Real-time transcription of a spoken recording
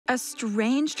A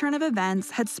strange turn of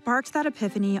events had sparked that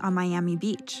epiphany on Miami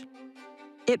Beach.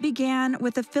 It began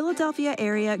with a Philadelphia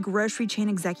area grocery chain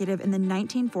executive in the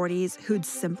 1940s who'd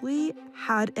simply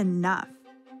had enough.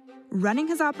 Running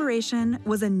his operation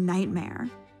was a nightmare.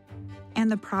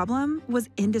 And the problem was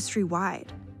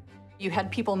industry-wide. You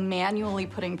had people manually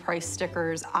putting price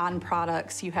stickers on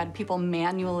products. You had people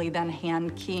manually then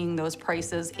hand keying those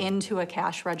prices into a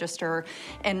cash register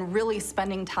and really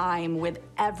spending time with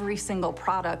every single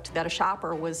product that a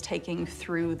shopper was taking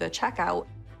through the checkout.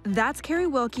 That's Carrie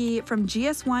Wilkie from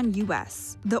GS1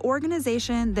 US, the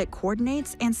organization that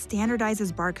coordinates and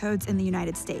standardizes barcodes in the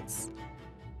United States.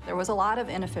 There was a lot of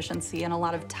inefficiency and a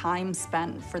lot of time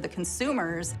spent for the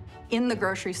consumers in the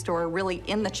grocery store, really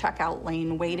in the checkout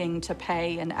lane, waiting to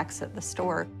pay and exit the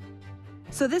store.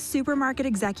 So this supermarket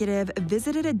executive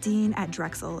visited a dean at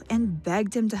Drexel and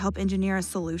begged him to help engineer a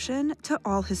solution to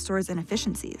all his store's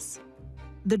inefficiencies.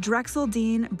 The Drexel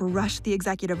dean brushed the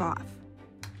executive off.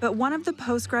 But one of the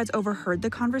postgrads overheard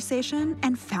the conversation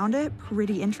and found it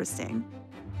pretty interesting.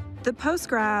 The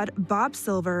postgrad, Bob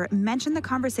Silver, mentioned the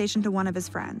conversation to one of his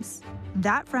friends.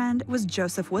 That friend was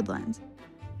Joseph Woodland.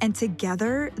 And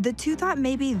together, the two thought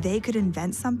maybe they could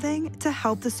invent something to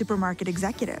help the supermarket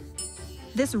executive.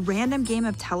 This random game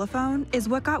of telephone is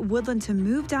what got Woodland to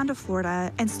move down to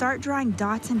Florida and start drawing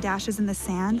dots and dashes in the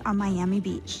sand on Miami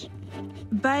Beach.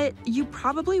 But you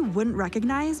probably wouldn't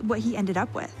recognize what he ended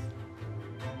up with.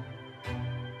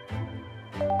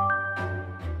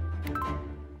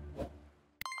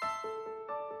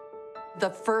 The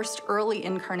first early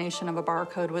incarnation of a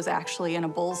barcode was actually in a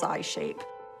bullseye shape.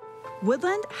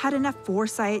 Woodland had enough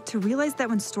foresight to realize that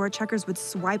when store checkers would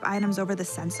swipe items over the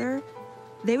sensor,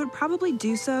 they would probably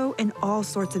do so in all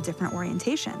sorts of different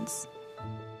orientations.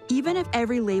 Even if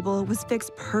every label was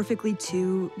fixed perfectly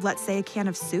to, let's say, a can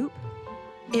of soup,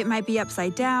 it might be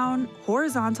upside down,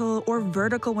 horizontal, or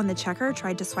vertical when the checker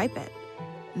tried to swipe it.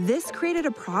 This created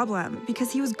a problem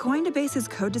because he was going to base his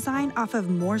code design off of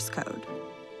Morse code.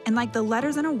 And like the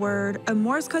letters in a word, a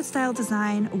Morse code-style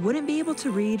design wouldn't be able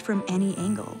to read from any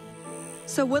angle.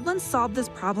 So Woodland solved this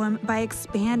problem by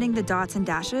expanding the dots and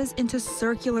dashes into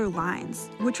circular lines,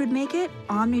 which would make it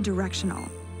omnidirectional.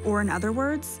 Or in other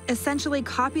words, essentially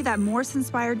copy that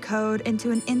Morse-inspired code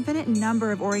into an infinite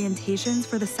number of orientations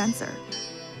for the sensor.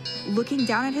 Looking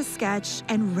down at his sketch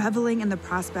and reveling in the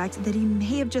prospect that he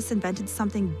may have just invented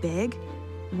something big,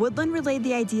 Woodland relayed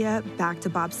the idea back to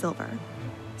Bob Silver.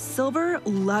 Silver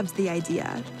loved the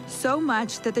idea, so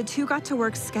much that the two got to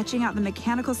work sketching out the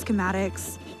mechanical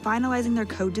schematics, finalizing their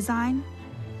code design,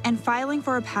 and filing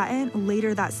for a patent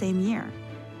later that same year.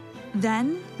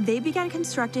 Then, they began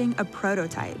constructing a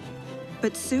prototype,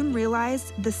 but soon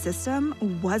realized the system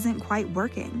wasn't quite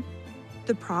working.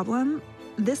 The problem?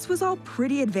 This was all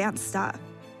pretty advanced stuff.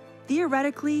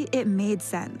 Theoretically, it made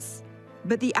sense,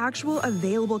 but the actual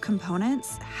available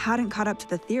components hadn't caught up to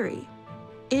the theory.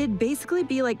 It'd basically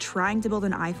be like trying to build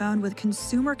an iPhone with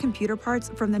consumer computer parts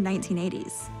from the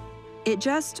 1980s. It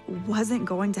just wasn't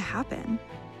going to happen.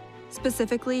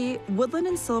 Specifically, Woodland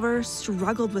and Silver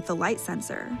struggled with the light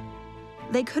sensor.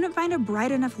 They couldn't find a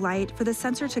bright enough light for the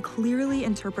sensor to clearly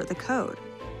interpret the code.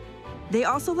 They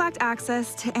also lacked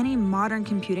access to any modern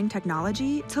computing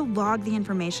technology to log the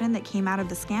information that came out of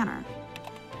the scanner.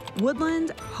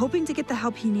 Woodland, hoping to get the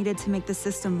help he needed to make the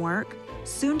system work,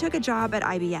 soon took a job at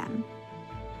IBM.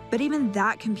 But even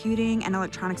that computing and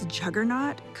electronics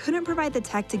juggernaut couldn't provide the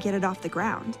tech to get it off the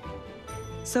ground.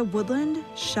 So Woodland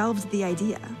shelved the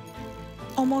idea.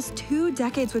 Almost 2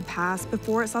 decades would pass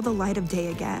before it saw the light of day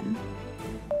again.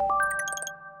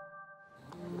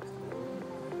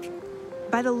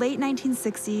 By the late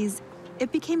 1960s, it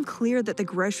became clear that the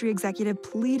grocery executive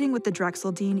pleading with the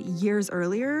Drexel dean years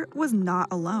earlier was not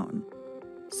alone.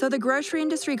 So the grocery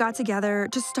industry got together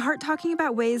to start talking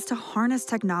about ways to harness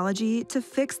technology to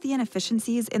fix the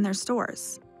inefficiencies in their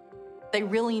stores. They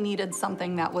really needed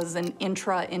something that was an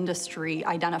intra-industry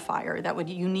identifier that would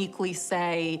uniquely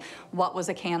say what was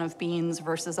a can of beans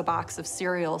versus a box of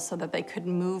cereal so that they could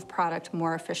move product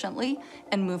more efficiently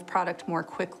and move product more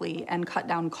quickly and cut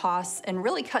down costs and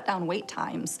really cut down wait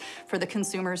times for the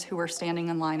consumers who were standing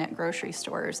in line at grocery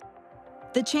stores.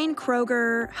 The chain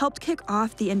Kroger helped kick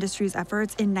off the industry's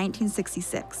efforts in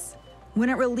 1966, when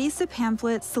it released a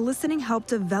pamphlet soliciting help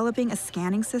developing a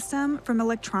scanning system from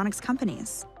electronics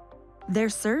companies. Their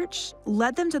search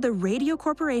led them to the Radio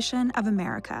Corporation of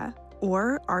America,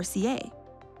 or RCA.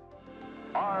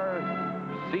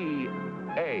 RCA,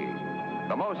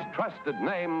 the most trusted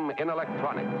name in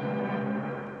electronics.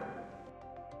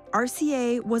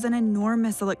 RCA was an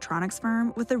enormous electronics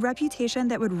firm with a reputation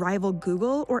that would rival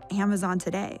Google or Amazon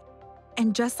today.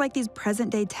 And just like these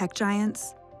present-day tech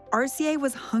giants, RCA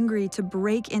was hungry to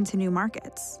break into new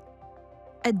markets.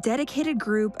 A dedicated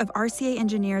group of RCA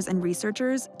engineers and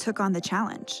researchers took on the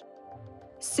challenge.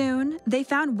 Soon, they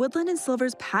found Woodland and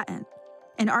Silver's patent,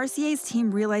 and RCA's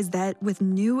team realized that with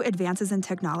new advances in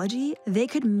technology, they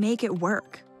could make it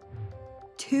work.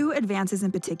 Two advances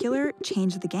in particular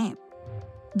changed the game.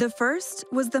 The first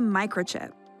was the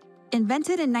microchip.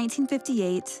 Invented in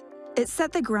 1958, it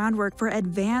set the groundwork for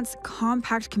advanced,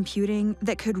 compact computing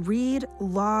that could read,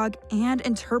 log, and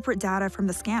interpret data from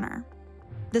the scanner.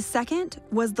 The second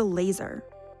was the laser.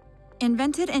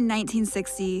 Invented in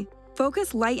 1960,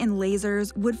 focused light and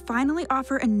lasers would finally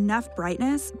offer enough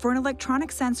brightness for an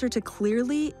electronic sensor to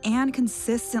clearly and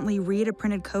consistently read a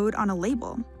printed code on a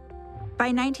label. By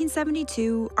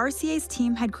 1972, RCA's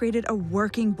team had created a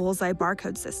working bullseye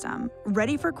barcode system,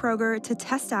 ready for Kroger to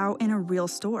test out in a real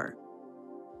store.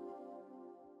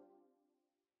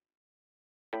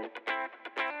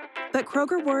 But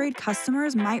Kroger worried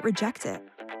customers might reject it.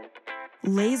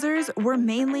 Lasers were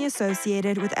mainly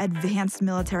associated with advanced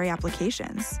military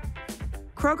applications.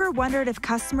 Kroger wondered if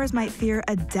customers might fear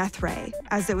a death ray,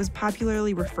 as it was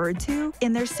popularly referred to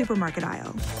in their supermarket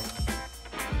aisle.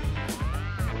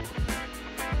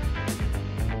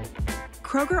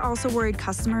 Kroger also worried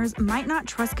customers might not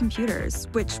trust computers,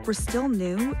 which were still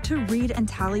new, to read and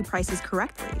tally prices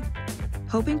correctly.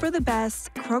 Hoping for the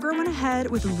best, Kroger went ahead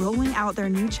with rolling out their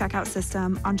new checkout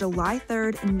system on July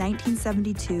 3rd,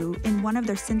 1972 in one of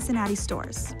their Cincinnati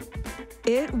stores.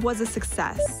 It was a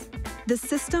success. The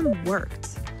system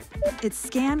worked. It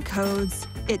scanned codes,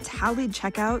 it tallied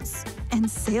checkouts, and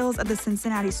sales at the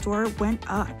Cincinnati store went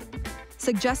up,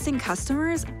 suggesting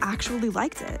customers actually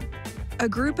liked it. A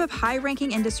group of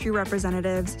high-ranking industry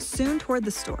representatives soon toured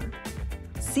the store.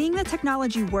 Seeing the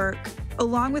technology work,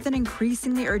 along with an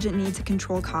increasingly urgent need to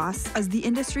control costs as the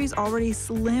industry's already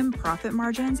slim profit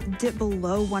margins dip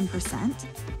below 1%,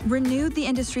 renewed the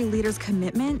industry leader's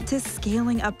commitment to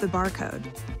scaling up the barcode.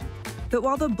 But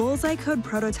while the bullseye code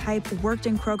prototype worked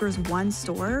in Kroger's one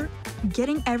store,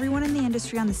 getting everyone in the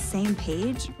industry on the same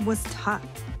page was tough.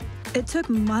 It took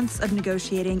months of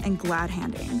negotiating and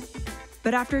glad-handing.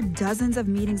 But after dozens of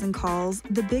meetings and calls,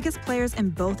 the biggest players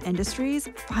in both industries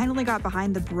finally got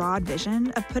behind the broad vision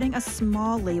of putting a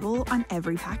small label on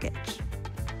every package.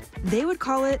 They would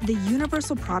call it the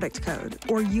Universal Product Code,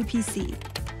 or UPC.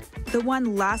 The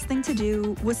one last thing to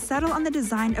do was settle on the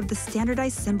design of the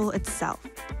standardized symbol itself.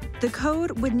 The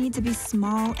code would need to be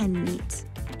small and neat,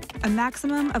 a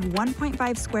maximum of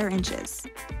 1.5 square inches.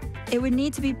 It would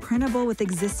need to be printable with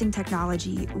existing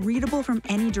technology, readable from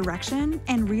any direction,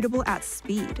 and readable at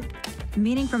speed,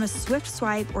 meaning from a swift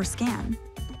swipe or scan.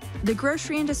 The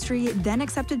grocery industry then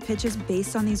accepted pitches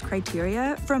based on these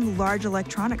criteria from large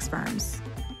electronics firms.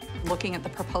 Looking at the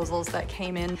proposals that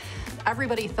came in,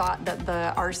 everybody thought that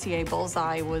the RCA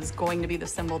bullseye was going to be the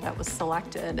symbol that was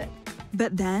selected.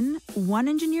 But then, one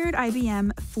engineer at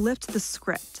IBM flipped the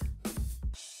script.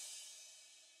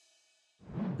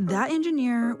 That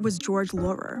engineer was George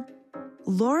Laurer.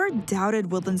 Laurer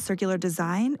doubted Woodland's circular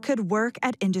design could work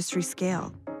at industry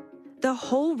scale. The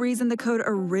whole reason the code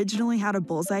originally had a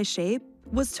bullseye shape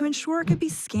was to ensure it could be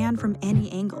scanned from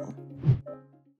any angle.